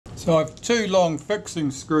So I have two long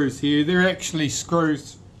fixing screws here. They're actually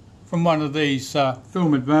screws from one of these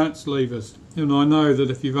film advance levers, and I know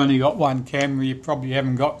that if you've only got one camera you probably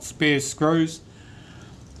haven't got spare screws,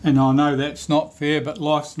 and I know that's not fair, but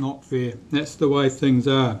life's not fair. That's the way things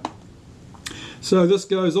are. So this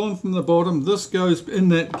goes on from the bottom, this goes in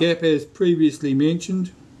that gap as previously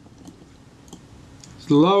mentioned.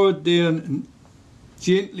 It's lowered down and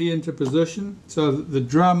gently into position so that the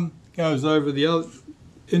drum goes over the other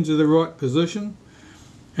into the right position,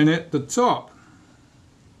 and at the top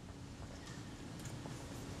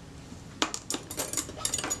I'm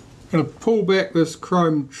going to pull back this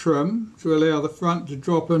chrome trim to allow the front to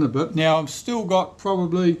drop in a bit. Now I've still got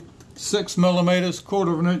probably 6mm,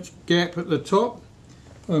 quarter of an inch gap at the top.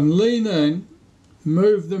 Lean in,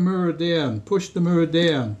 move the mirror down, push the mirror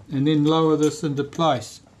down, and then lower this into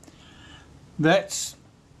place.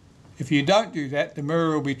 If you don't do that, the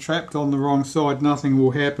mirror will be trapped on the wrong side, nothing will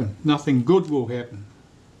happen, nothing good will happen.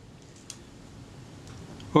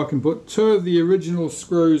 I can put two of the original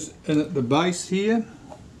screws in at the base here.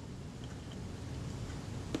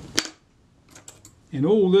 And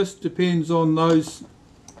all this depends on those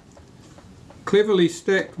cleverly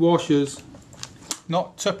stacked washers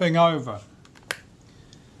not tipping over,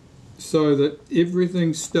 so that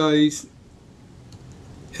everything stays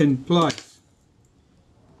in place.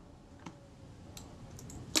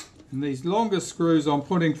 And these longer screws I'm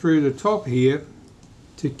putting through the top here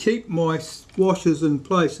to keep my washers in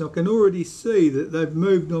place. I can already see that they've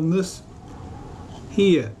moved on this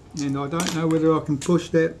here, and I don't know whether I can push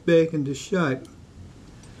that back into shape.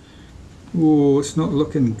 Oh, it's not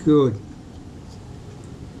looking good.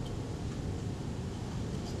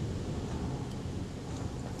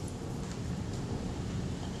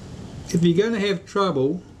 If you're going to have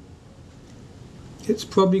trouble, it's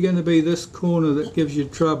probably going to be this corner that gives you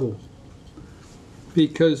trouble,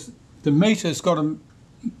 because the meter's got a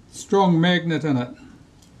strong magnet in it.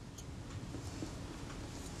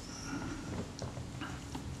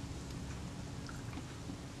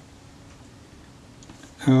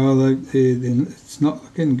 Oh, it's not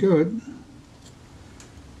looking good.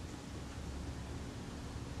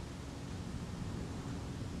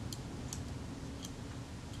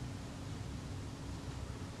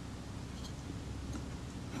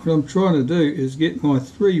 What I'm trying to do is get my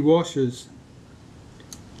three washers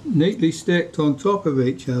neatly stacked on top of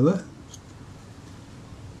each other,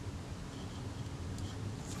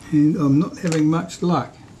 and I'm not having much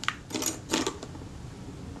luck.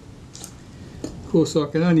 Of course, I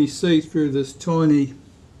can only see through this tiny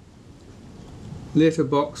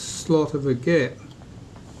letterbox slot of a gap.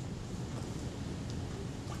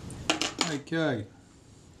 Okay,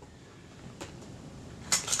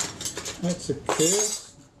 that's a curve.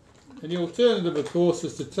 And the alternative, of course,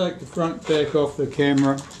 is to take the front back off the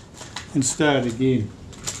camera and start again.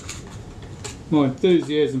 My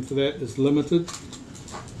enthusiasm for that is limited,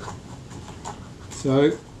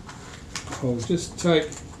 so I'll just take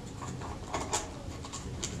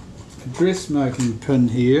a dressmaking pin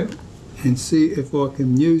here and see if I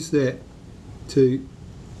can use that to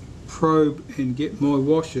probe and get my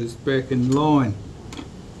washers back in line.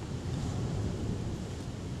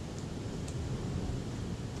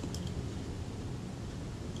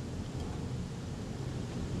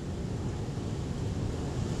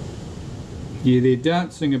 Yeah, they're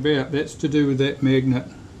dancing about. That's to do with that magnet.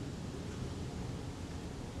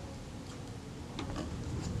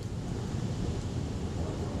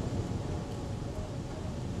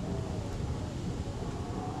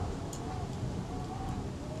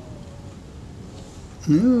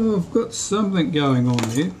 Oh, I've got something going on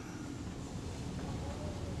here.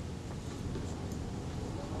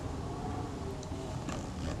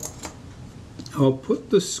 I'll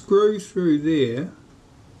put the screw through there,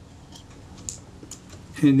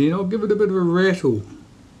 and then I'll give it a bit of a rattle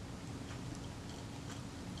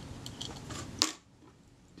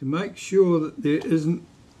to make sure that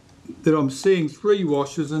that I'm seeing three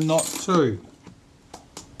washers and not two.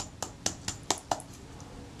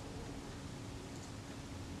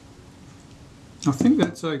 I think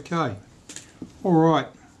that's okay. Alright,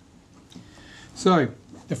 so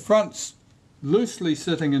the front's loosely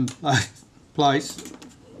sitting in place.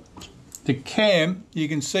 The cam, you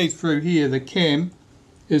can see through here, the cam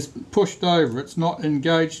is pushed over, it's not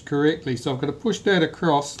engaged correctly, so I've got to push that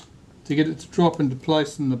across to get it to drop into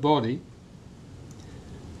place in the body.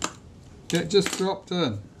 That just dropped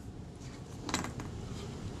in.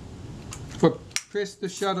 If I press the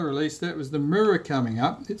shutter release, that was the mirror coming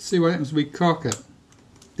up. Let's see what happens if we cock it.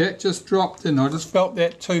 That just dropped in. I just felt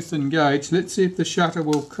that tooth engaged. Let's see if the shutter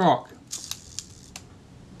will cock.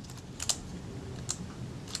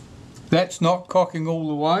 That's not cocking all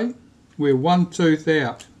the way. We're one tooth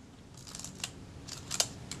out.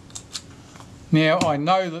 Now I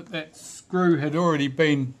know that screw had already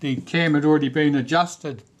been, the cam had already been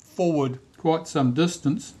adjusted forward quite some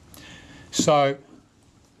distance, so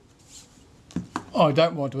I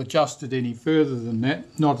don't want to adjust it any further than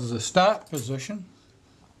that, not as a start position.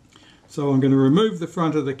 So I'm going to remove the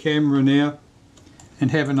front of the camera now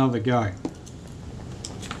and have another go.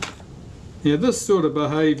 Now this sort of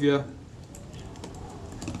behaviour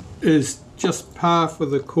is just par for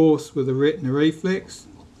the course with the Retina Reflex,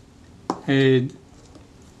 and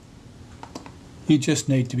you just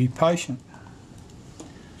need to be patient.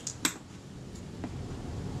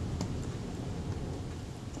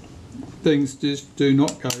 Things just do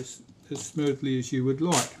not go as smoothly as you would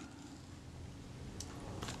like.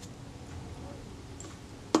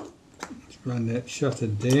 Let's run that shutter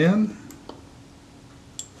down.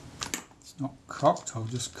 It's not cocked, I'll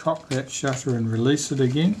just cock that shutter and release it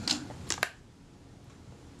again.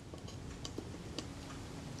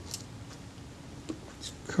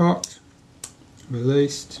 It's cocked,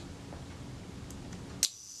 released.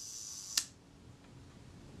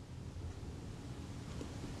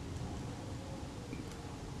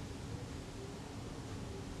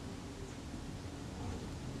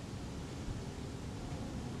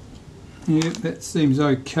 Yeah, that seems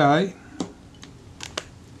okay.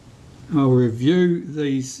 I'll review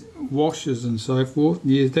these washers and so forth.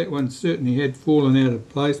 Yes, that one certainly had fallen out of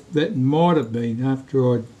place. That might have been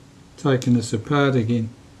after I'd taken this apart again.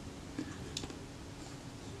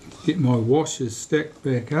 Get my washers stacked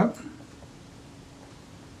back up.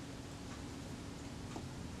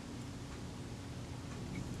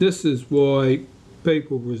 This is why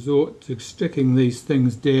people resort to sticking these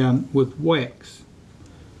things down with wax,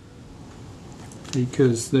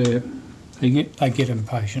 because they get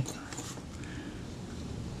impatient.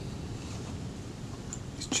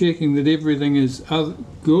 Just checking that everything is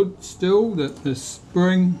good still, that the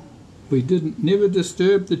spring, we never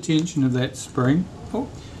disturbed the tension of that spring. Oh,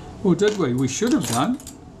 or did we? We should have done.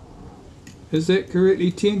 Is that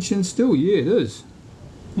correctly tensioned still? Yeah, it is.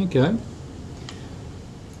 Okay.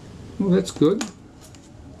 Well, that's good.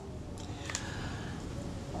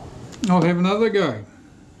 I'll have another go.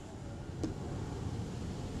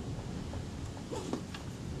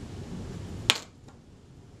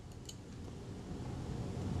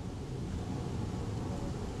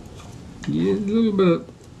 Yeah, a little bit.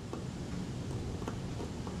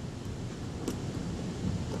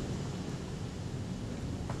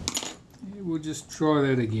 Yeah, we'll just try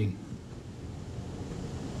that again.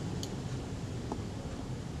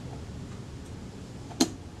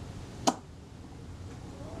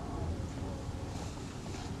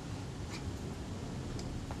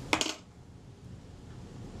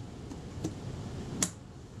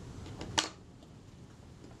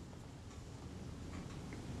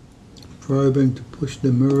 Probing to push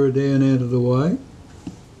the mirror down out of the way.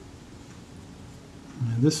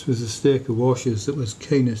 Now this was a stack of washers that was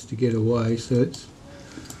keenest to get away, so let's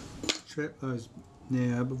trap those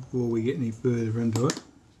now before we get any further into it.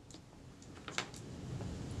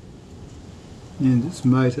 And its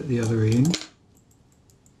mate at the other end.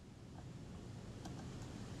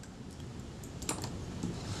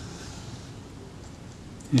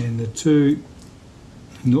 And the two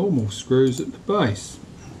normal screws at the base.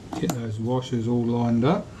 Get those washers all lined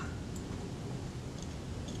up.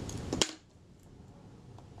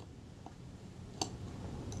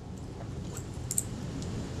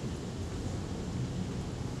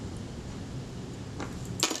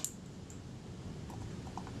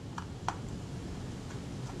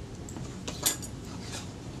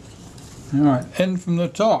 Alright, in from the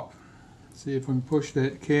top. See if we can push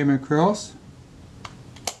that cam across.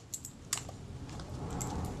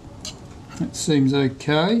 That seems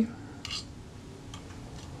okay.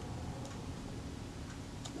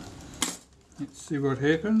 Let's see what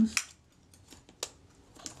happens.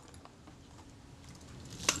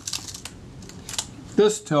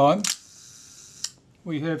 This time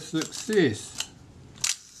we have success.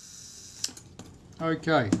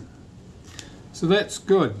 Okay, so that's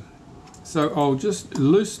good. So I'll just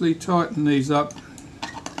loosely tighten these up,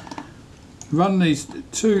 run these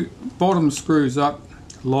two bottom screws up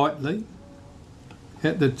lightly.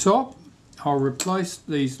 At the top, I'll replace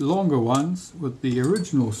these longer ones with the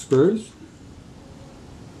original screws,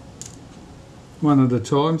 one at a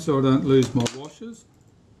time so I don't lose my washers.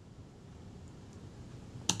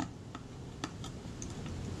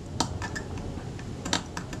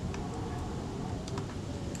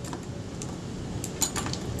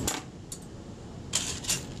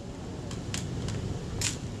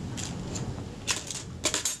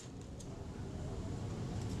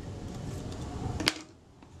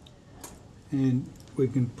 and we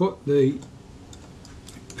can put the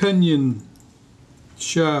pinion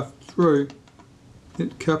shaft through.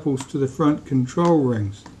 It couples to the front control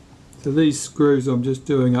rings. So these screws I'm just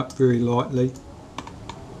doing up very lightly.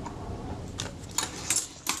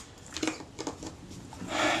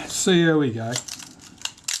 So here we go.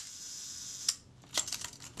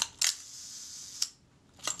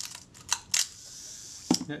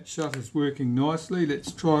 That shutter's working nicely.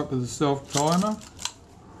 Let's try it with a self-timer.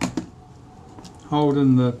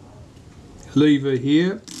 Holding the lever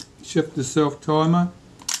here, shift the self-timer.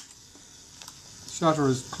 Shutter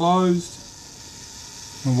is closed.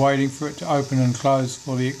 I'm waiting for it to open and close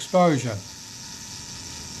for the exposure.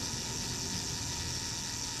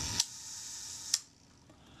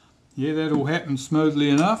 Yeah, that'll happen smoothly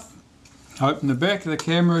enough. Open the back of the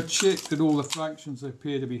camera, check that all the functions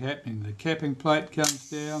appear to be happening. The capping plate comes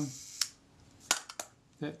down.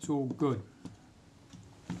 That's all good.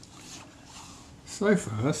 So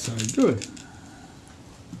far, so good.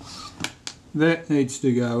 That needs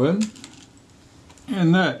to go in.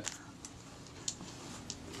 And that.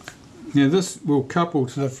 Now this will couple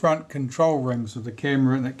to the front control rings of the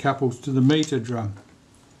camera, and it couples to the meter drum.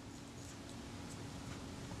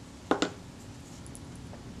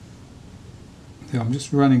 I'm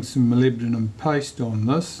just running some molybdenum paste on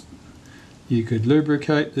this. You could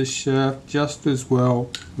lubricate this shaft just as well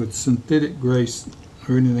with synthetic grease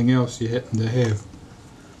or anything else you happen to have.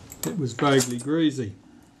 It was vaguely greasy.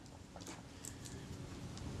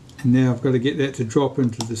 And now I've got to get that to drop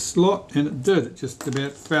into the slot, and it did. It just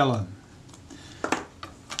about fell in.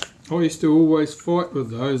 I used to always fight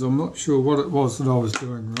with those. I'm not sure what it was that I was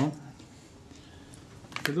doing wrong.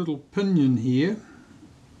 The little pinion here,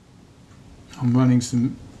 I'm running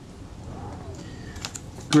some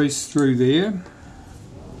grease through there.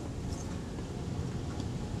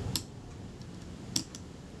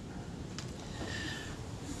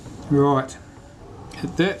 Right,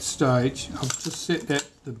 at that stage I've just set that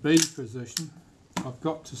to the B position. I've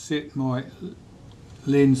got to set my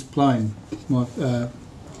lens plane, my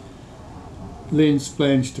lens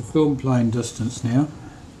flange to film plane distance now.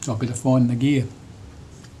 I better find the gear.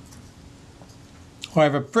 I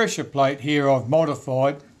have a pressure plate here I've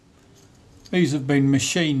modified. These have been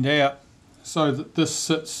machined out so that this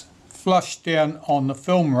sits flush down on the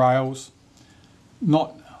film rails,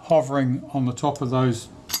 not hovering on the top of those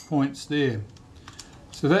points there.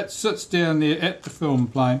 So that sits down there at the film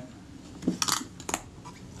plane.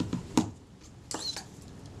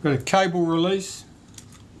 Got a cable release,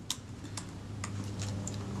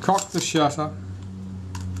 cock the shutter,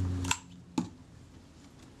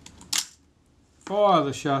 fire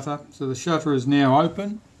the shutter, so the shutter is now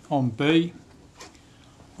open on B.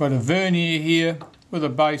 Got a vernier here with a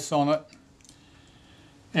base on it,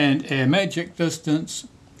 and our magic distance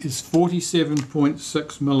is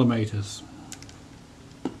 47.6 millimeters.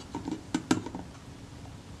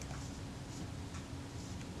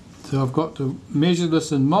 So I've got to measure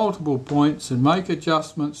this in multiple points and make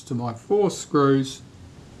adjustments to my 4 screws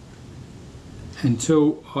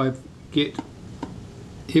until I get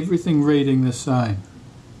everything reading the same.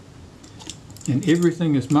 And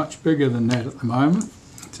everything is much bigger than that at the moment,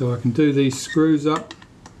 so I can do these screws up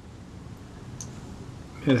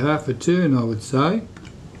at half a turn, I would say.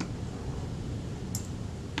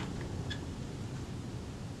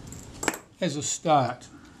 As a start.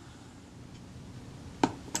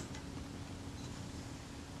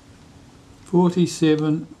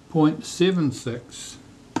 $47.76.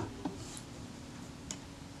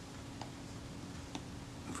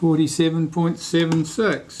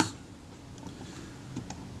 47.76.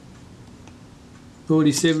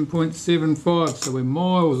 47.75, so we're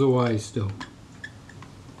miles away still.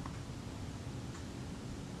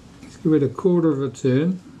 Let's give it a quarter of a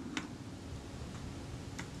turn.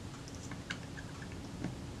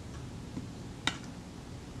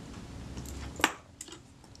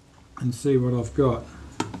 And see what I've got.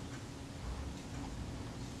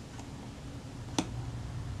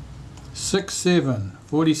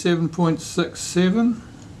 47.67,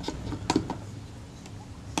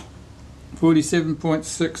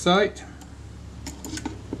 47.68,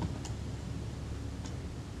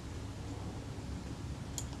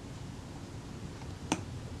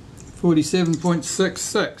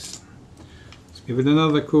 47.66. Let's give it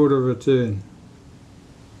another quarter of a turn.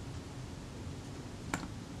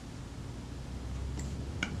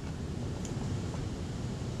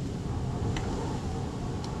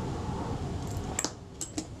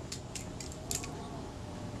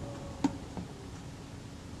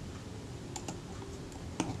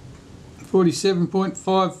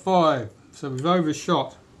 $47.55, so we've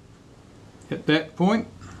overshot at that point.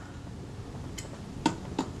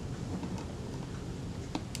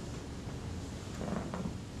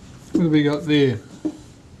 What have we got there?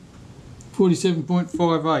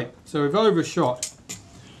 47.58. So we've overshot,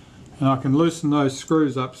 and I can loosen those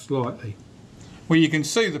screws up slightly. Well, you can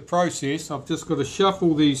see the process. I've just got to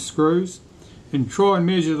shuffle these screws and try and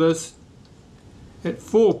measure this at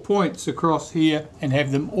 4 points across here and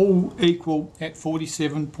have them all equal at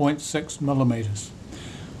 47.6 millimeters.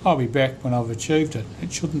 I'll be back when I've achieved it.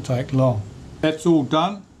 It shouldn't take long. That's all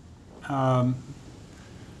done.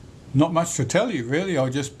 Not much to tell you really. I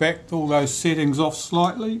just backed all those settings off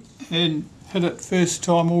slightly and hit it first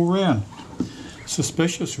time all round.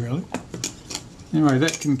 Suspicious really. Anyway,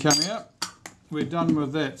 that can come out. We're done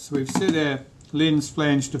with that. So we've set our lens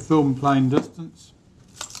flange to film plane distance.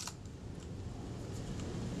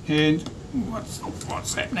 And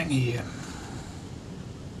what's happening here?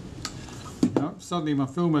 Oh, suddenly my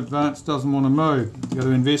film advance doesn't want to move. I've got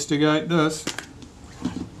to investigate this.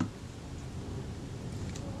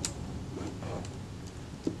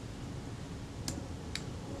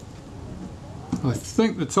 I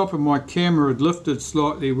think the top of my camera had lifted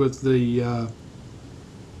slightly with the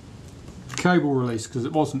cable release because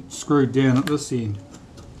it wasn't screwed down at this end.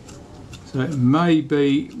 So it may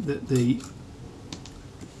be that the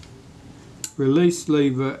release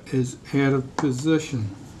lever is out of position.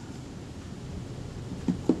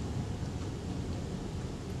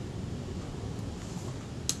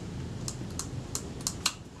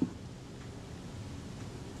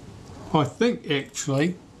 I think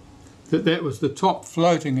actually that was the top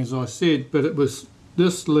floating, as I said, but it was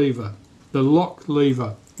this lever, the lock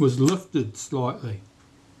lever, was lifted slightly,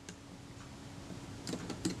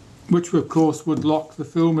 which of course would lock the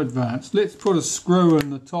film advance. Let's put a screw in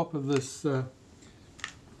the top of this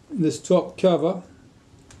this top cover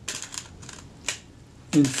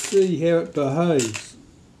and see how it behaves.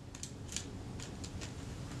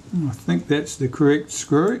 I think that's the correct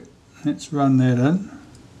screw. Let's run that in.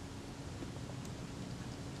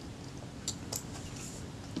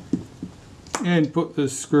 And put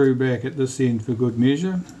this screw back at this end for good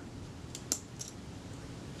measure.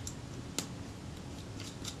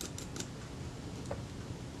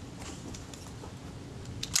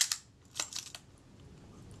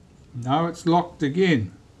 No, it's locked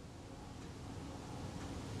again.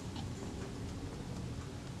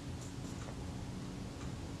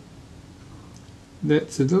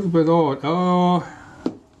 That's a little bit odd. Oh,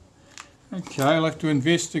 okay, I'll have to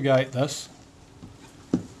investigate this.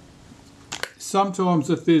 Sometimes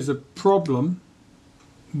if there's a problem,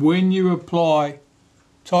 when you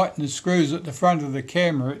tighten the screws at the front of the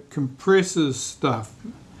camera, it compresses stuff.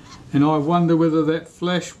 And I wonder whether that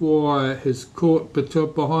flash wire has caught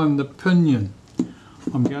behind the pinion.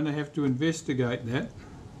 I'm going to have to investigate that.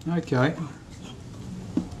 Okay.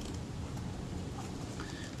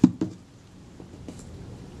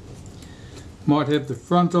 Might have the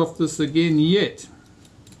front off this again yet.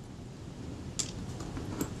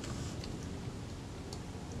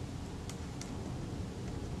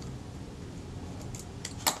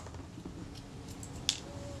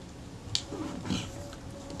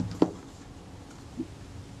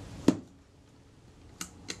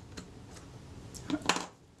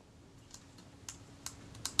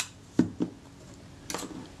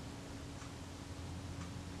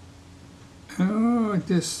 Oh, I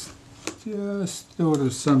just thought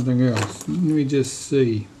of something else. Let me just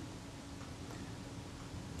see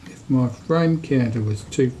if my frame counter was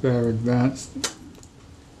too far advanced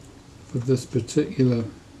for this particular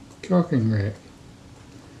cocking rack.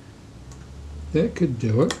 That could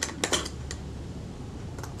do it.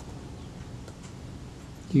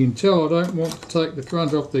 You can tell I don't want to take the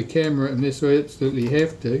front off the camera unless I absolutely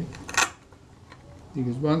have to,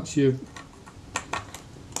 because once you've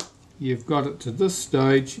got it to this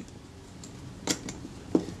stage,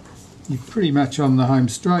 you're pretty much on the home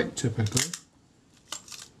straight typically.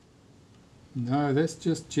 No, that's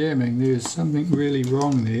just jamming. There's something really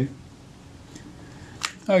wrong there.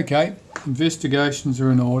 Okay, investigations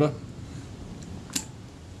are in order.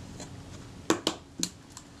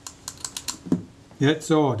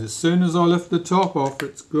 That's odd. As soon as I lift the top off,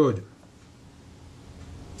 it's good.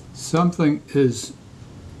 Something is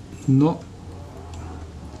not...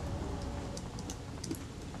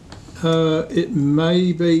 it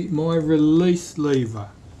may be my release lever.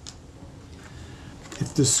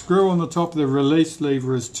 If the screw on the top of the release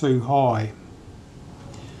lever is too high,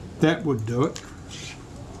 that would do it.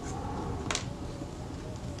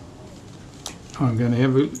 I'm going to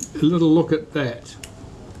have a little look at that.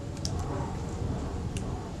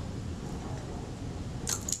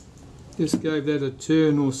 Just gave that a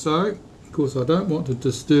turn or so. Of course, I don't want to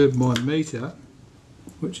disturb my meter,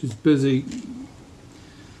 which is busy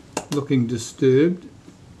looking disturbed.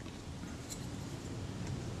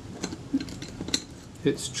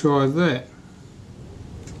 let's try that.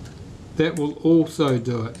 That will also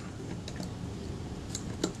do it.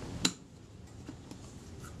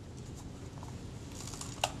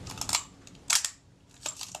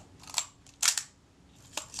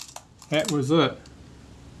 That was it.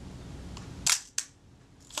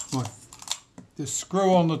 The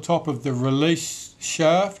screw on the top of the release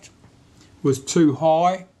shaft was too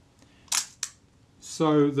high,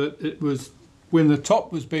 so that it was, when the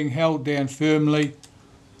top was being held down firmly,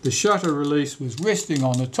 the shutter release was resting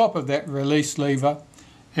on the top of that release lever,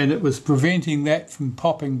 and it was preventing that from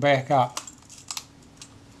popping back up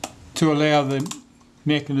to allow the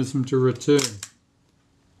mechanism to return.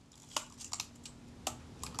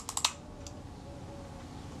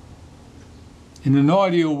 In an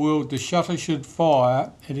ideal world, the shutter should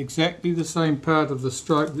fire at exactly the same part of the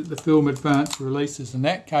stroke that the film advance releases. In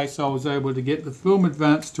that case, I was able to get the film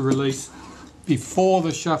advance to release before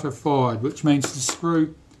the shutter fired, which means the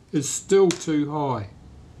screw is still too high.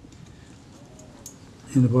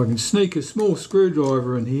 And if I can sneak a small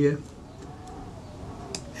screwdriver in here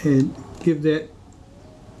and give that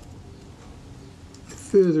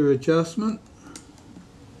further adjustment.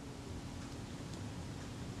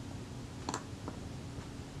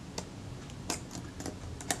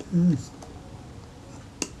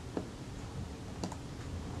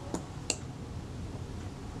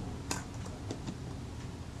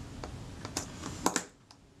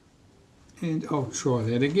 And I'll try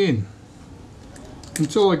that again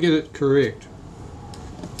until I get it correct.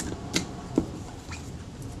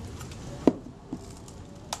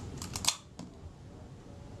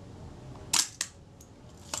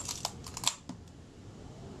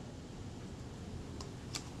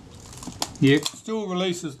 Yeah, it still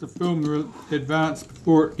releases the film advance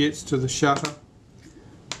before it gets to the shutter.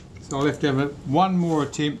 So I'll have to have one more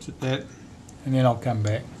attempt at that, and then I'll come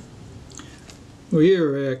back. Well,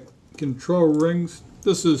 here are our control rings.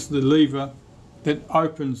 This is the lever that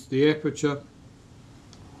opens the aperture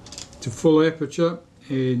to full aperture,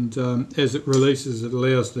 and as it releases, it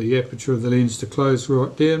allows the aperture of the lens to close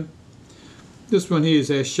right down. This one here is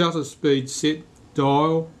our shutter speed set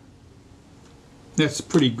dial. That's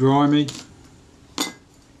pretty grimy.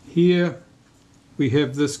 Here we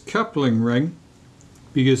have this coupling ring,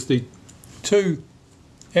 because the two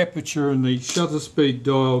aperture and the shutter speed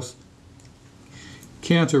dials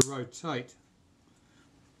counter rotate.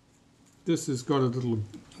 This has got a little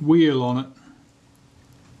wheel on it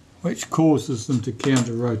which causes them to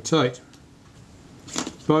counter rotate.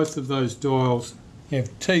 Both of those dials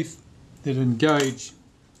have teeth that engage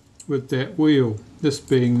with that wheel, this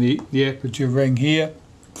being the aperture ring here,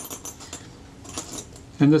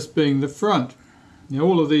 and this being the front. Now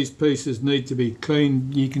all of these pieces need to be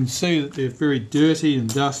cleaned. You can see that they're very dirty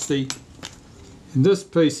and dusty, and this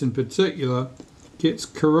piece in particular gets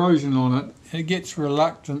corrosion on it, and it gets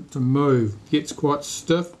reluctant to move, it gets quite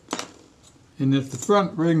stiff, and if the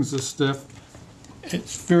front rings are stiff,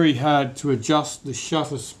 it's very hard to adjust the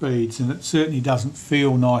shutter speeds, and it certainly doesn't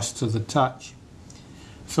feel nice to the touch.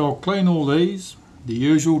 So I'll clean all these, the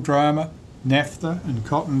usual drama, naphtha and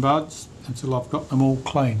cotton buds, until I've got them all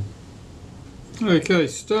clean. Okay,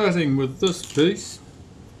 starting with this piece,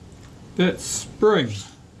 that spring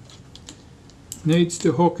needs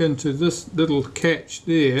to hook into this little catch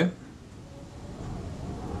there.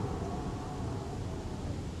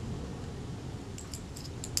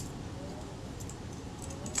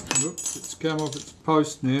 Oops, it's come off its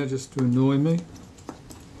post now just to annoy me.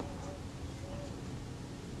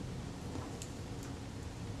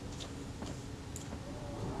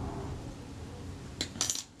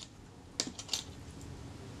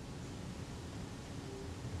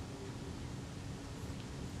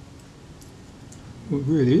 Well, it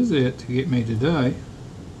really is out to get me today.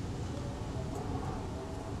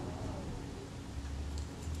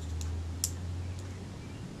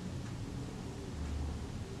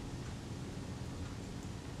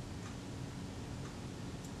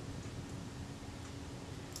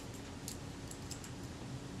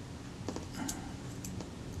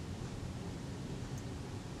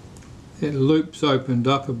 That loop's opened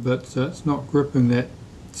up a bit, so it's not gripping that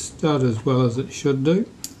stud as well as it should do.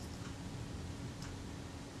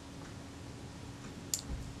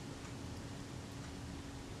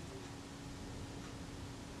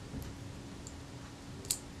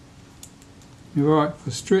 Right, if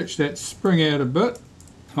I stretch that spring out a bit,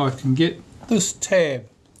 I can get this tab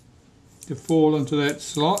to fall into that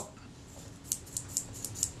slot.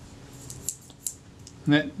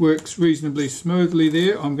 And that works reasonably smoothly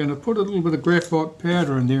there. I'm going to put a little bit of graphite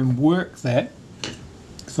powder in there and work that,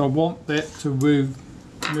 because I want that to move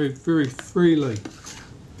very freely.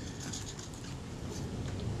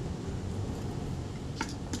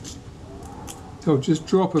 So I'll just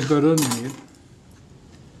drop a bit in there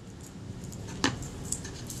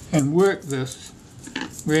and work this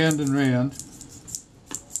round and round.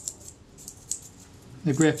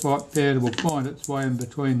 The graphite powder will find its way in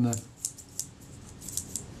between the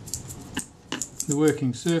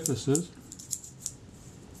working surfaces.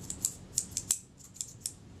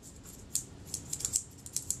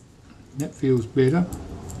 That feels better.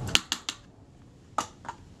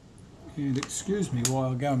 And excuse me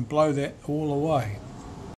while I go and blow that all away.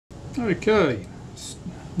 Okay,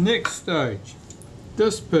 next stage,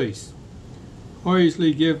 this piece. I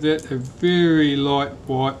usually give that a very light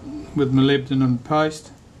white with molybdenum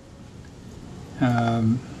paste,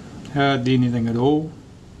 hardly anything at all,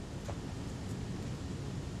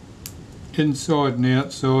 inside and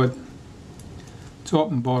outside,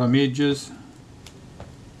 top and bottom edges.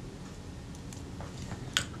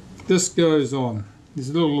 This goes on. There's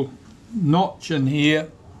a little notch in here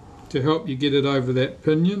to help you get it over that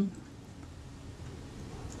pinion.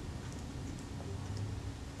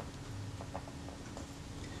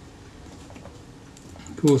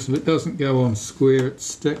 Of course, if it doesn't go on square, it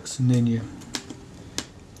sticks, and then you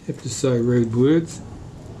have to say rude words.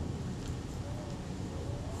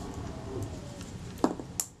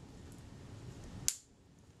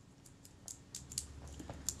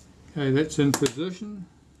 Okay, that's in position,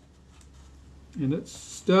 and its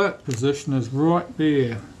start position is right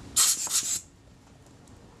there.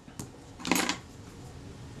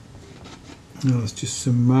 No, there's just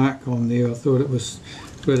some mark on there. I thought it was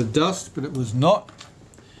a bit of dust, but it was not.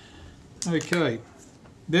 Okay,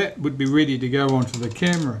 that would be ready to go onto the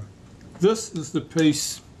camera. This is the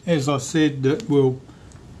piece, as I said, that will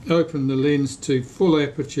open the lens to full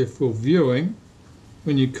aperture for viewing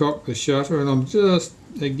when you cock the shutter, and I'm just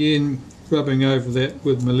again rubbing over that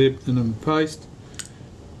with molybdenum paste,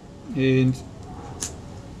 and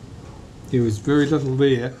there was very little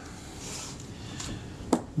there.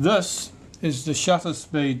 This is the shutter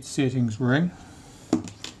speed settings ring.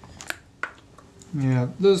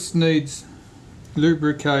 Now this needs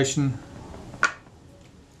lubrication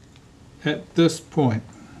at this point.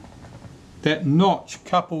 That notch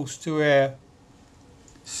couples to our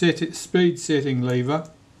speed setting lever,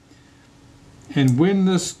 and when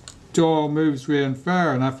this dial moves around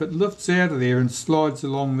far enough, it lifts out of there and slides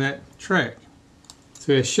along that track.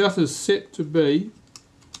 So our shutter's set to be,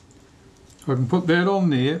 I can put that on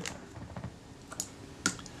there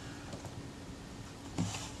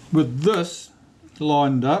with this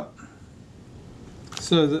lined up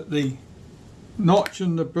so that the notch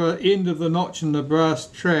in the end of the notch in the brass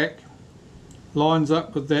track lines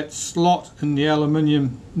up with that slot in the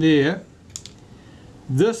aluminium there.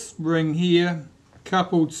 This ring here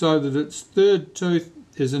coupled so that its third tooth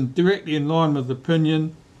is directly in line with the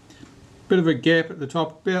pinion. Bit of a gap at the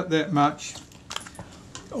top, about that much.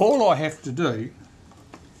 All I have to do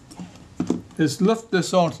is lift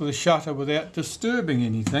this onto the shutter without disturbing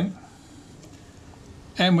anything,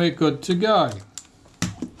 and we're good to go.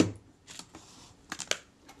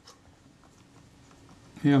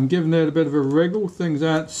 Now I'm giving that a bit of a wriggle, things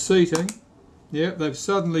aren't seating. Yep, they've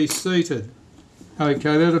suddenly seated.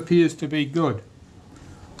 Okay, that appears to be good.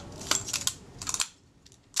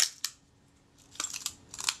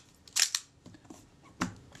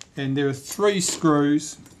 And there are 3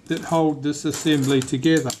 screws that hold this assembly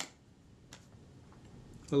together.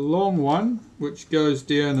 The long one, which goes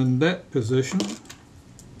down in that position,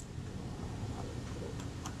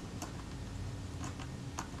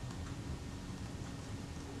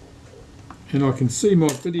 and I can see my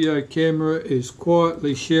video camera is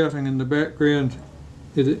quietly shouting in the background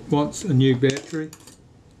that it wants a new battery.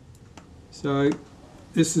 So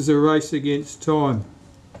this is a race against time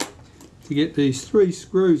to get these 3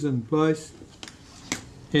 screws in place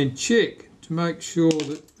and check to make sure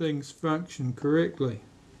that things function correctly.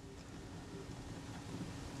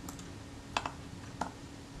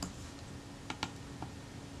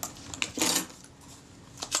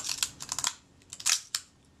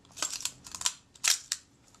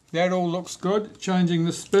 That all looks good. Changing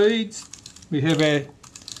the speeds. We have our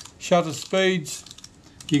shutter speeds.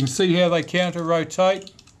 You can see how they counter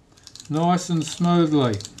rotate nice and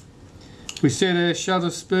smoothly. We set our shutter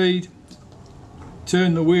speed,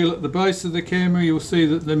 turn the wheel at the base of the camera, you'll see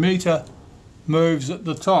that the meter moves at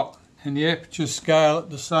the top and the aperture scale at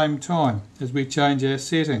the same time as we change our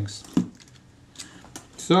settings.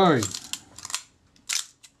 So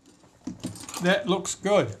that looks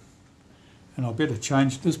good, and I better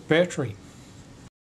change this battery.